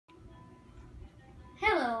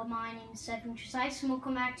Hello, my name is Seven Precise, and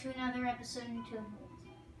welcome back to another episode in Toadland.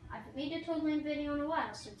 I haven't made a Toadland video in a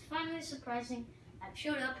while, so it's finally surprising I've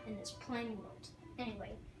showed up in this plain world.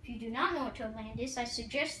 Anyway, if you do not know what Toadland is, I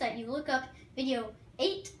suggest that you look up video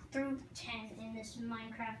 8 through 10 in this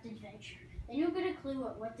Minecraft adventure. Then you'll get a clue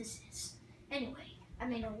at what this is. Anyway, I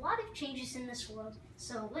made a lot of changes in this world,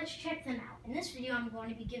 so let's check them out. In this video, I'm going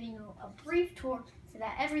to be giving you a brief tour for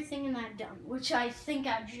everything that I've done, which I think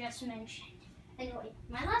I just mentioned. Anyway,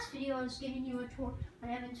 my last video I was giving you a tour on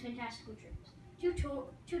Evan's Fantastical Trips.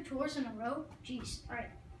 Two tours in a row? Jeez. Alright,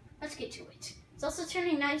 let's get to it. It's also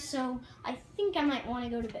turning night, so I think I might want to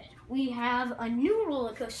go to bed. We have a new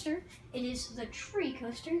roller coaster. It is the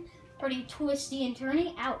Treecoaster. Pretty twisty and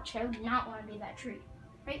turny. Ouch, I would not want to be that tree.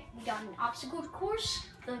 Right, we got an obstacle course,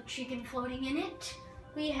 the chicken floating in it.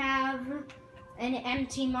 We have an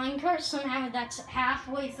empty minecart, somehow that's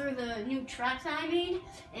halfway through the new track that I made.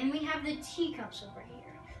 And we have the teacups over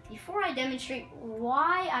here. Before I demonstrate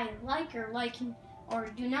why I like or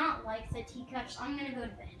do not like the teacups, I'm gonna go to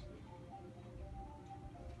bed.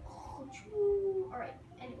 Alright,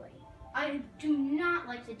 anyway, I do not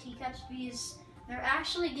like the teacups because they're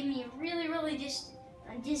actually giving me really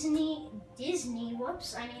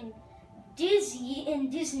Dizzy in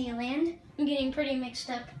Disneyland. I'm getting pretty mixed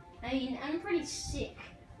up. I mean, I'm pretty sick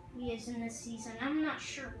because in this season. I'm not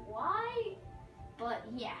sure why, but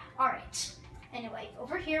yeah. Alright. Anyway,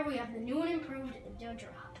 over here we have the new and improved Dough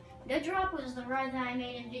Drop. Dough Drop was the ride that I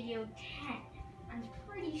made in video 10. I'm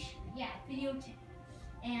pretty sure. Yeah, video 10.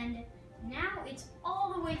 And now it's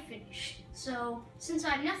all the way finished. So, since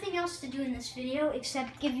I have nothing else to do in this video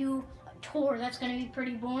except give you a tour that's going to be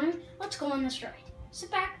pretty boring, let's go on this ride.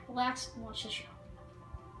 Sit back, relax, and watch the show.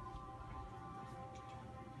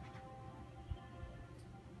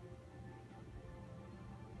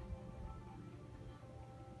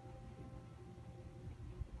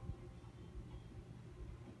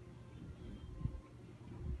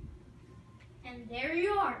 And there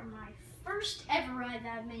you are, my first ever ride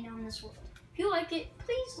that I've made on this world. If you like it,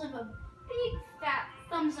 please leave a big fat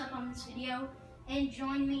thumbs up on this video and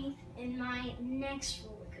join me in my next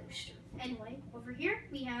roller coaster. Anyway, over here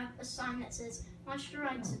we have a sign that says Monster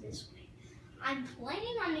Rides this way. I'm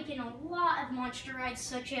planning on making a lot of monster rides,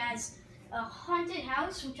 such as a haunted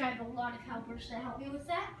house, which I have a lot of helpers to help me with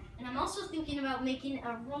that. And I'm also thinking about making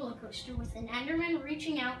a roller coaster with an Enderman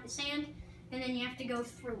reaching out the sand, and then you have to go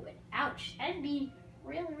through it. Ouch, that'd be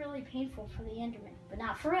really painful for the Enderman, but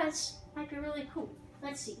not for us. Might be really cool.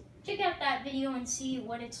 Let's see. Check out that video and see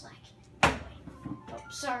what it's like. Anyway, oh,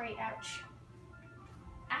 sorry, ouch.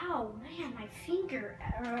 Ow, man, my finger.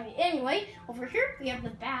 Alright, anyway, over here we have the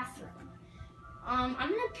bathroom. I'm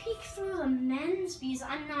gonna peek through the men's because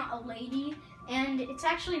I'm not a lady, and it's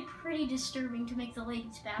actually pretty disturbing to make the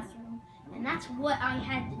ladies' bathroom, and that's what I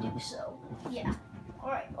had to do, so yeah.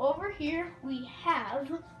 Alright, over here we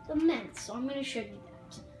have the men's, so I'm gonna show you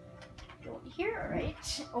that. Go in here,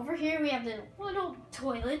 alright. Over here we have the little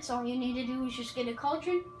toilets. All you need to do is just get a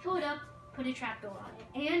cauldron, fill it up, put a trapdoor on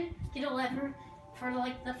it, and get a lever for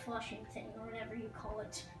like the flushing thing or whatever you call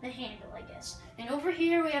it, the handle, I guess. And over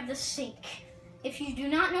here we have the sink. If you do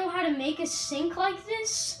not know how to make a sink like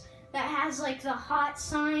this that has like the hot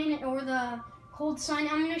sign or the cold sign,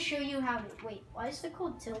 I'm gonna show you how to. Wait, why is the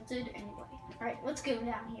cold tilted? Anyway, all right, let's go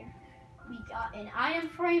down here. We got an item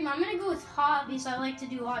frame. I'm gonna go with hot because I like to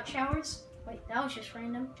do hot showers. Wait, that was just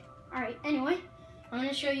random. All right, anyway, I'm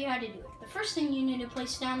gonna show you how to do it. The first thing you need to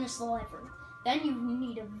place down is the lever. Then you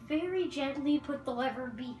need to very gently put the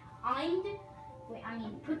lever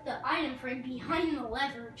put the item frame behind the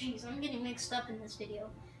lever. Jeez, I'm getting mixed up in this video.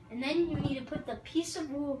 And then you need to put the piece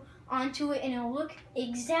of wool onto it, and it'll look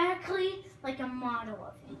exactly like a model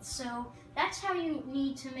of it. So that's how you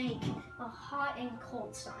need to make a hot and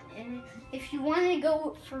cold sign. And if you want to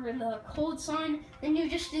go for the cold sign, then you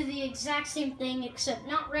just do the exact same thing, except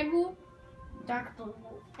not red wool, dark blue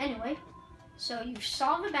wool. Anyway, so you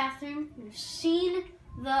saw the bathroom, you've seen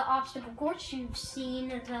the obstacle course, you've seen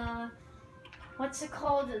the, what's it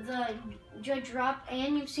called, the Dough Drop,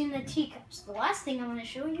 and you've seen the teacups. The last thing I want to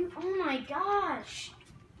show you, oh my gosh,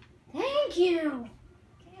 thank you.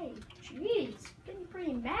 Okay, jeez, getting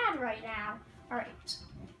pretty mad right now. All right,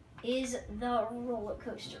 is the roller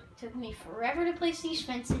coaster. It took me forever to place these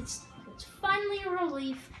fences. It's finally a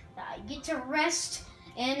relief that I get to rest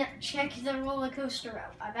and check the roller coaster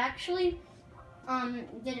out. I've actually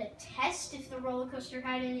did a test if the roller coaster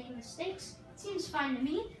had any mistakes. It seems fine to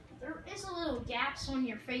me. There is a little gaps when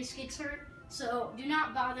your face gets hurt, so do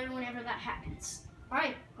not bother whenever that happens.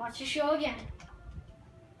 Alright, watch the show again.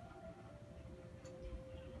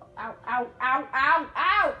 Ow, ow, ow, ow,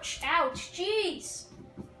 ouch, ouch, jeez.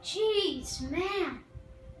 Jeez, man.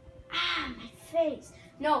 Ah, my face.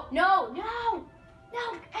 No, no, no.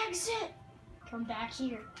 No, exit. Come back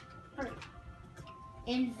here. Hurry.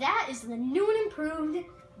 And that is the new and improved,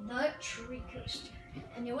 the Treecoaster.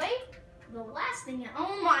 Anyway, the last thing,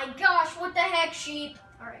 oh my gosh, what the heck, sheep?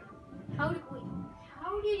 All right, how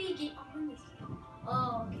did he get on this?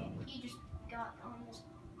 Oh, okay, he just got on this.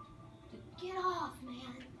 Get off,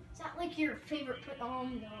 man. Is that like your favorite, oh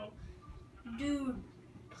no. Dude,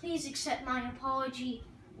 please accept my apology.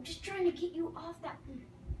 I'm just trying to get you off that.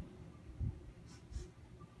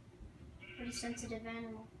 Pretty sensitive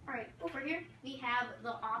animal. Alright, over here we have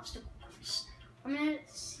the obstacle course. I'm gonna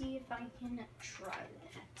see if I can try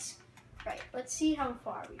that. Right, let's see how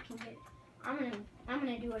far we can get. I'm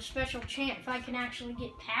gonna do a special chant if I can actually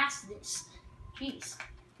get past this. Jeez,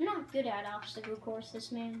 I'm not good at obstacle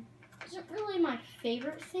courses, man. Isn't really my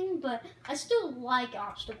favorite thing, but I still like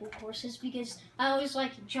obstacle courses because I always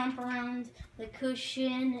like to jump around the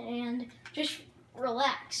cushion and just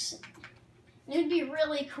relax. It'd be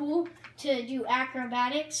really cool to do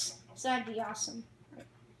acrobatics, so that'd be awesome.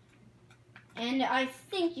 And I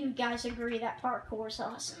think you guys agree that parkour is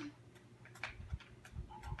awesome.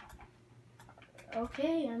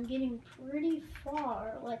 Okay, I'm getting pretty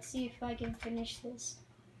far. Let's see if I can finish this.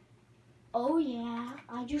 Oh yeah,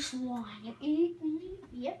 I just won.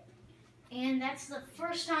 Yep. And that's the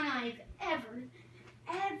first time I've ever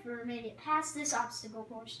made it past this obstacle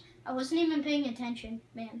course. I wasn't even paying attention,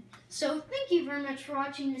 man. So thank you very much for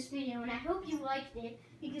watching this video, and I hope you liked it,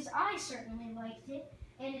 because I certainly liked it.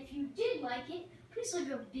 And if you did like it, please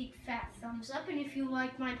leave a big fat thumbs up. And if you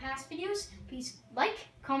like my past videos, please like,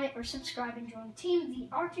 comment, or subscribe and join Team the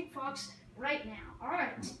Arctic Fox right now.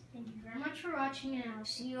 Alright, thank you very much for watching, and I'll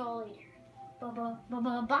see you all later.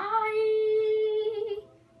 Bye.